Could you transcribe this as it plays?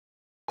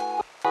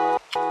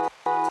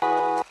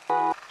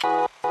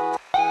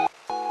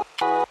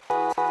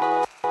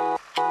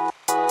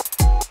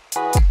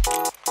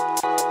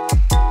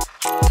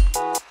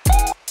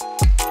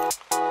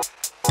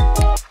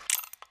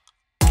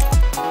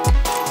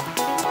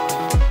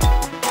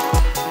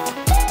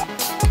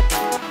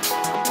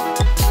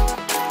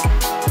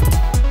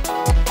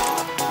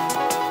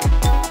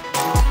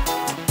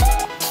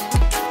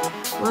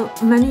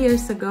Many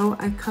years ago,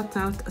 I cut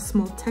out a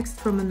small text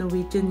from a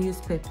Norwegian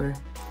newspaper.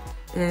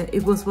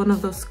 It was one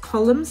of those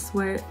columns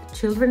where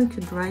children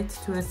could write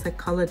to a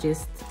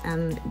psychologist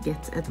and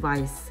get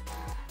advice.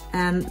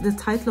 And the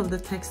title of the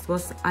text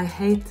was "I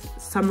Hate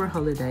Summer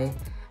Holiday,"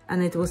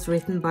 and it was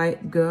written by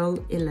Girl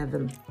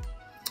 11.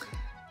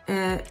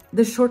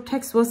 The short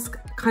text was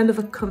kind of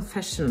a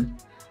confession.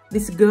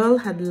 This girl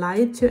had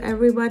lied to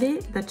everybody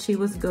that she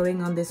was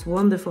going on this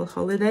wonderful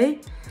holiday,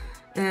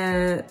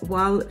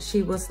 while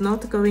she was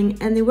not going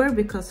anywhere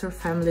because her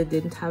family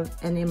didn't have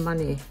any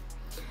money.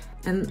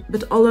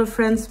 But all her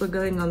friends were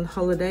going on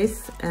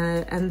holidays,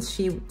 and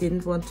she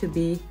didn't want to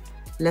be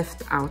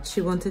left out.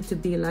 She wanted to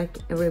be like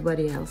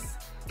everybody else.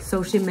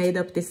 So she made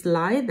up this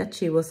lie that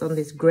she was on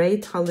this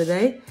great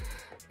holiday,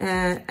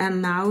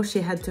 and now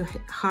she had to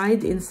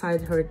hide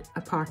inside her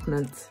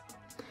apartment.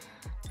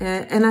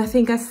 And I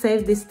think I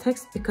saved this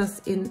text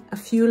because in a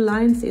few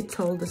lines it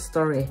told a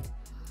story.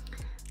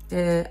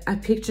 I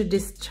pictured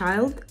this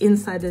child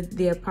inside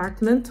the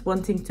apartment,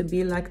 wanting to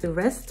be like the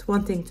rest,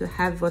 wanting to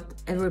have what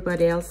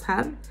everybody else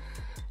had,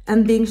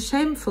 and being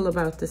shameful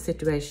about the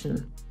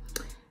situation.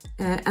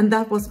 And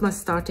that was my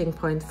starting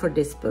point for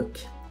this book.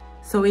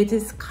 So it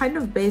is kind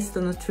of based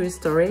on a true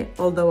story,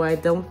 although I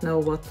don't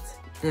know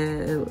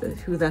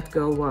who that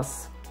girl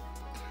was.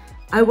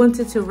 I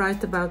wanted to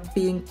write about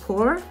being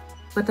poor,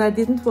 but I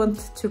didn't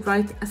want to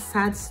write a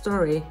sad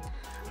story.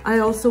 I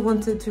also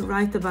wanted to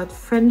write about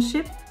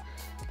friendship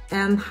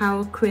and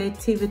how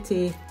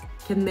creativity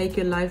can make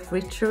your life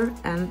richer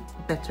and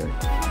better.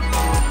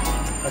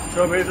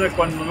 Això ve de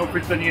quan el meu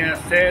fill tenia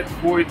 7,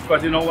 8,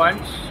 quasi 9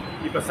 anys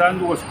i passaven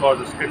dues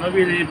coses, que no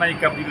havia llegit mai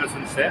cap llibre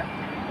sencer,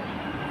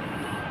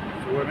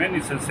 segurament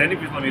ni sencer ni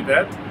fins la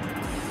meitat,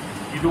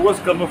 i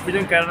dues, que el meu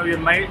fill encara no havia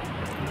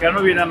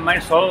anat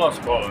mai sol a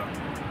l'escola.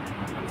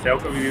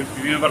 Penseu que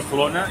vivim a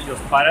Barcelona i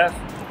els pares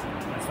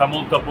ens fa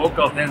molta por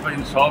que els nens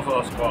vagin sols a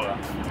l'escola,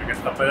 perquè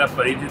està ple de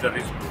perills i de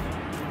riscos.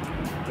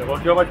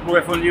 Llavors jo vaig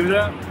poder fer un llibre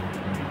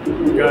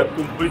que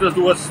complís les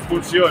dues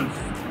funcions,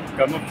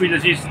 que el meu fill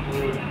llegís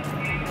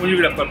un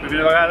llibre per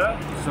primera vegada,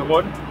 i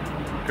segon,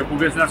 que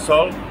pogués anar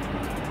sol,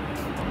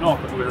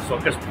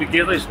 que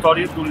expliqués la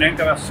història d'un nen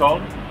que va sol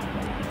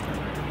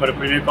per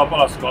primer cop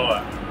a l'escola.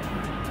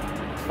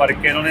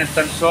 Perquè no n'és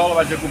tan sol,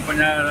 vaig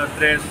acompanyar de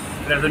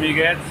tres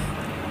amiguets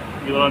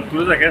i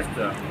l'aventura és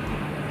aquesta.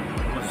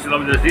 No sé si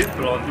l'heu llegit,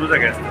 però l'aventura és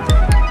aquesta.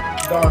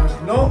 Doncs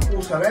no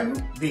ho sabem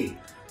dir.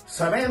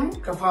 Sabem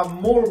que fa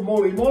molt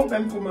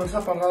vam començar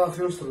a parlar de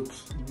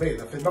filòsofs. Bé,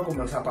 de fet va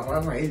començar a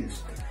parlar-ne ells.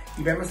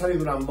 I vam estar-hi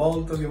donant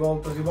voltes i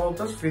voltes i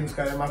voltes fins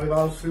que vam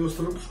arribar als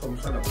filòsofs com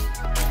són avui.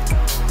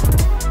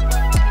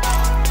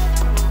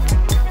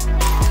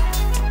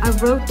 I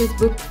wrote this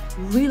book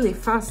really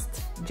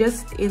fast,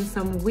 just in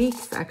some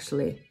weeks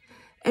actually.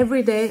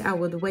 Every day I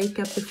would wake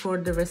up before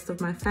the rest of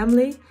my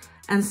family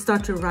and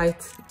start to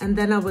write, and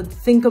then I would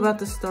think about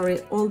the story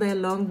all day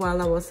long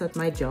while I was at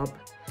my job.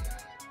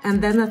 And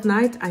then at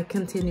night I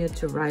continued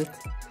to write.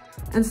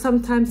 And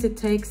sometimes it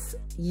takes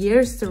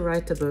years to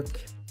write a book.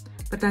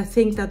 But I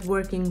think that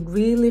working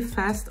really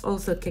fast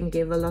also can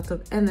give a lot of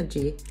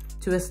energy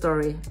to a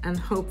story, and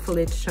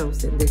hopefully it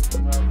shows in this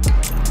book.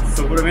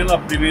 Segurament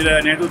la primera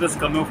anècdota és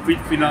que el meu fill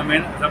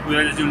finalment va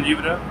poder llegir un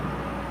llibre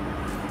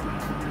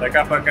de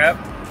cap a cap,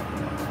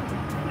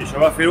 i això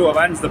va fer-ho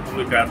abans de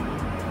publicar-lo.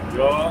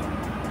 Jo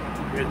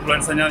vaig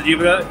voler ensenyar el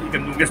llibre i que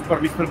em donés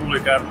permís per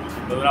publicar-lo,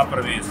 de donar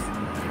permís.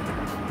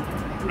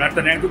 Una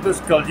altra anècdota és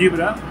que el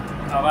llibre,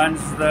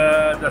 abans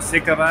de ser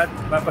acabat,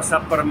 va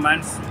passar per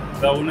mans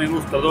d'una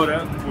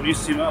il·lustradora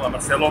boníssima, la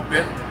Mercè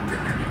López,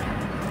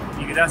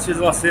 i gràcies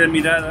a la seva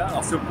mirada,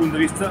 al seu punt de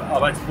vista, el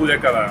vaig poder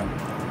acabar.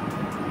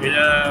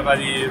 Ella va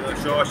dir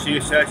això així,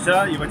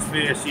 i vaig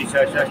fer així,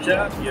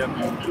 i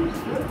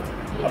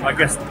amb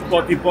aquest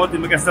pot i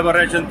amb aquesta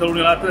barreja entre l'un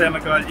i l'altre vam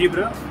acabar el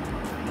llibre,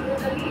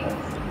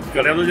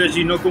 que l'heu de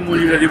llegir no com un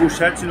llibre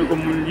dibuixat, sinó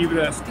com un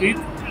llibre escrit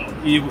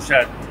i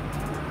dibuixat,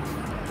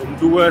 com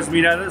dues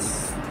mirades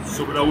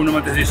sobre una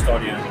mateixa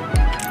història.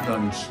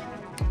 Doncs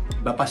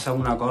va passar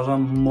una cosa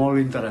molt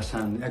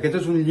interessant. Aquest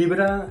és un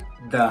llibre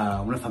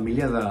d'una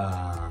família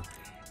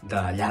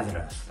de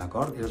lladres,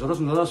 d'acord? I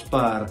nosaltres,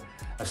 per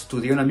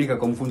estudiar una mica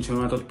com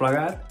funciona tot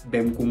plegat,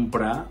 vam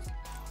comprar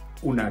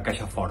una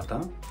caixa forta,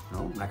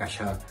 una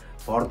caixa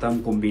forta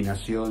amb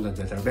combinacions,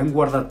 etc. Vam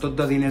guardar tot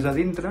de diners a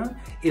dintre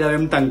i la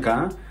vam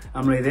tancar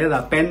amb la idea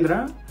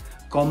d'aprendre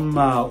com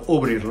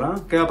obrir-la.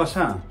 Què va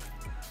passar?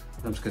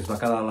 Doncs que es va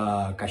quedar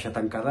la caixa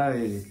tancada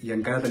i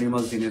encara tenim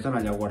els diners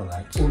allà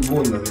guardats. Un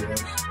munt de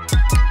diners.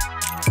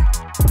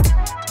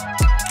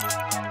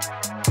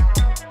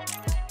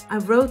 I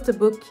wrote the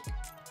book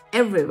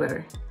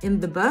everywhere, in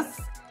the bus,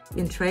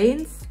 in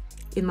trains,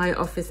 in my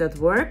office at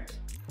work,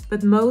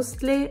 but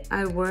mostly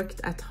I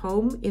worked at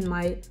home in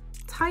my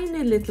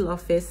tiny little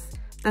office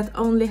that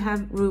only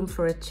have room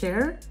for a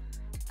chair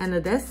and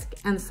a desk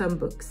and some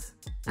books.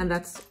 And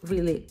that's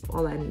really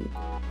all I need.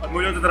 El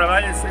meu lloc de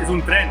treball és un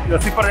tren, i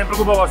estic perdent per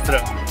culpa vostra.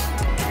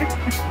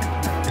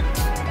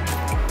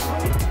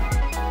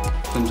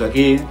 Doncs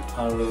aquí,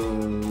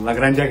 la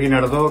Granja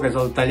Guinardó, que és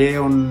el taller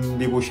on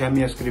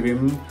dibuixem i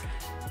escrivim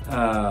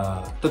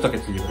tots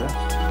aquests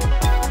llibres.